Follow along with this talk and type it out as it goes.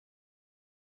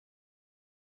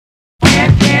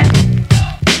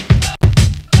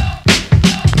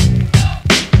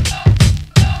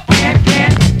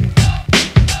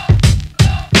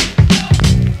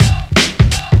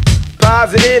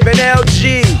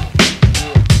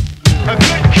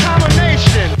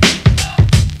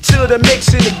the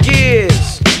mixing the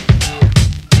gears.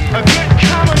 A good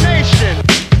combination.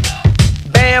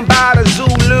 Bambaataa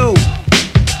Zulu.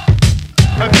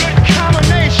 A good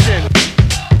combination.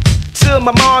 To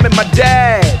my mom and my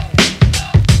dad.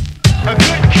 A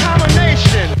good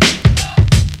combination.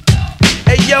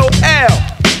 Hey yo, L,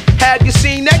 have you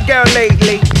seen that girl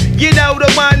lately? You know, the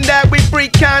one that we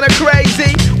freak kinda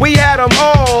crazy. We had them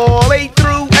all 8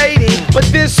 through 80, but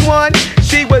this one,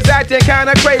 she was acting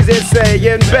kinda crazy,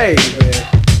 saying, baby,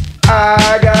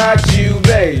 I got you,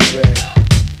 baby.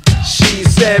 She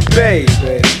said,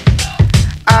 baby,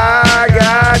 I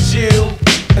got you.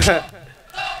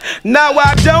 Now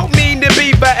I don't mean to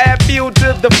be but add fuel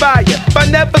to the fire. If I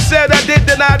never said I did,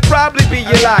 then I'd probably be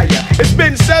a liar. It's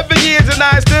been 7 years and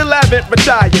I still haven't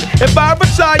retired. If I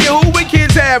retire, who would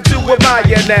kids have to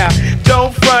admire now?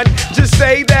 Don't front, just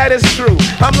say that it's true.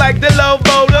 I'm like the low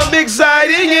boat, I'm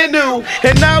exciting and new.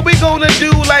 And now we gonna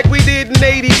do like we did in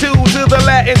 82 to the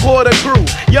Latin Quarter crew.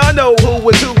 Y'all know who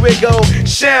was who, we go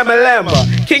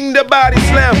Shamalama, King the Body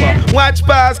Slammer. Watch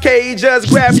Boz K just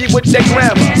grab you with that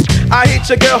grammar. I hit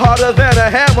your girl harder than a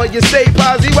hammer. You say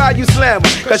posy while you slam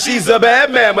her, cause she's a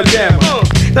bad mamma jammer.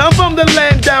 Now I'm from the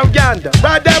land down yonder.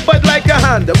 Ride that butt like a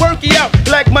Honda. Work you out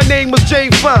like my name was Jay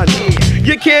Fonda.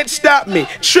 You can't stop me,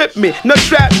 trip me, no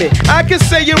trap me. I can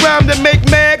say you rhyme to make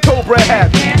Mad Cobra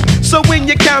happy. So when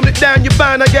you count it down, you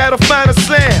find I gotta find a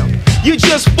sound. You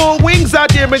just 4 wings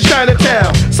out there in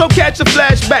Chinatown. So catch a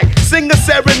flashback, sing a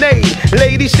serenade.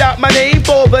 Ladies shout my name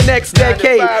for the next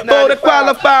decade. For the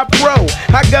qualified pro,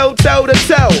 I go toe to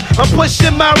toe. I'm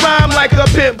pushing my rhyme like a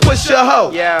pimp push a hoe.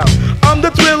 I'm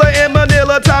the thriller in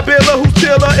Manila, top biller who's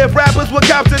chiller. If rappers were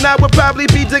cops, then I would probably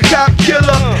be the cop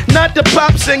killer. Not the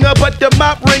pop singer, but the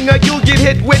mop ringer. You'll get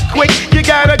hit with quick. You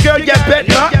got a girl, you bet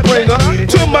not bring her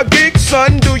to my gig,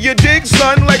 son. Do you dig,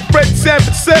 son? Like Fred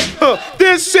Sanford said,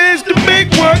 this is the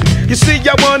big one. You see,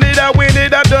 I want it, I win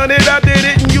it, I done it, I did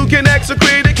it. And you can act a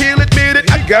critic, he'll admit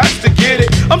it. I got to get it.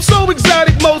 I'm so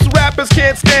exotic, most rappers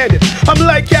can't stand it. I'm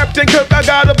like Captain Kirk, I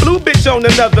got a blue bitch on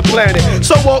another planet.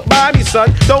 So walk by me,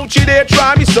 son, don't you dare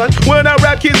try me, son. When I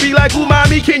rap, kids be like,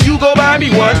 umami, can you go buy me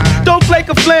one? Don't flake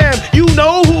a flam, you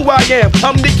know who I am.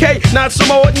 I'm the K, not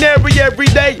some ordinary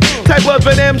everyday type of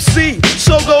an MC.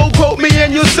 So go quote me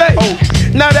and you'll say,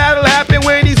 now that'll happen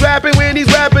when he's rapping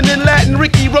in Latin.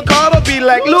 Ricky Ricardo be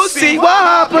like, Lucy, what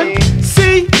happened?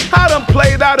 See, I done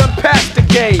played, I done passed the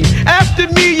game. After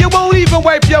me, you won't even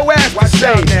wipe your ass the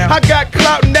same. I got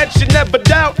clout and that you never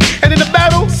doubt. And in the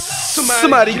battle,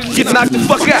 somebody get knocked the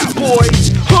fuck out,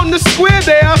 boys. On the square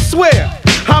there, I swear,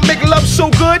 I make love so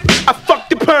good, I fuck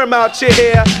the perm out your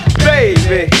hair.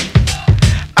 Baby,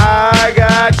 I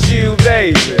got you,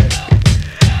 baby.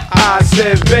 I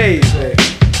said, baby,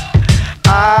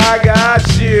 I got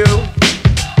you.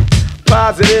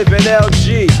 Positive and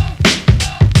LG.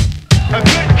 A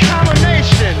good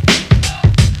combination.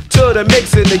 To the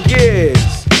mixing the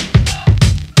gears.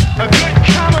 A good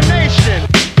combination.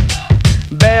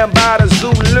 Bambaataa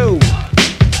Zulu.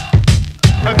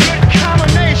 A good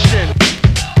combination.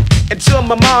 And to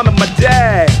my mom and my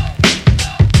dad.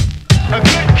 A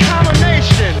good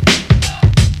combination.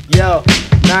 Yo,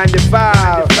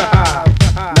 95.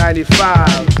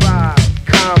 95.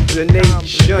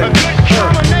 Combination. A good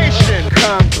combination.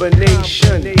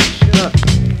 Combination.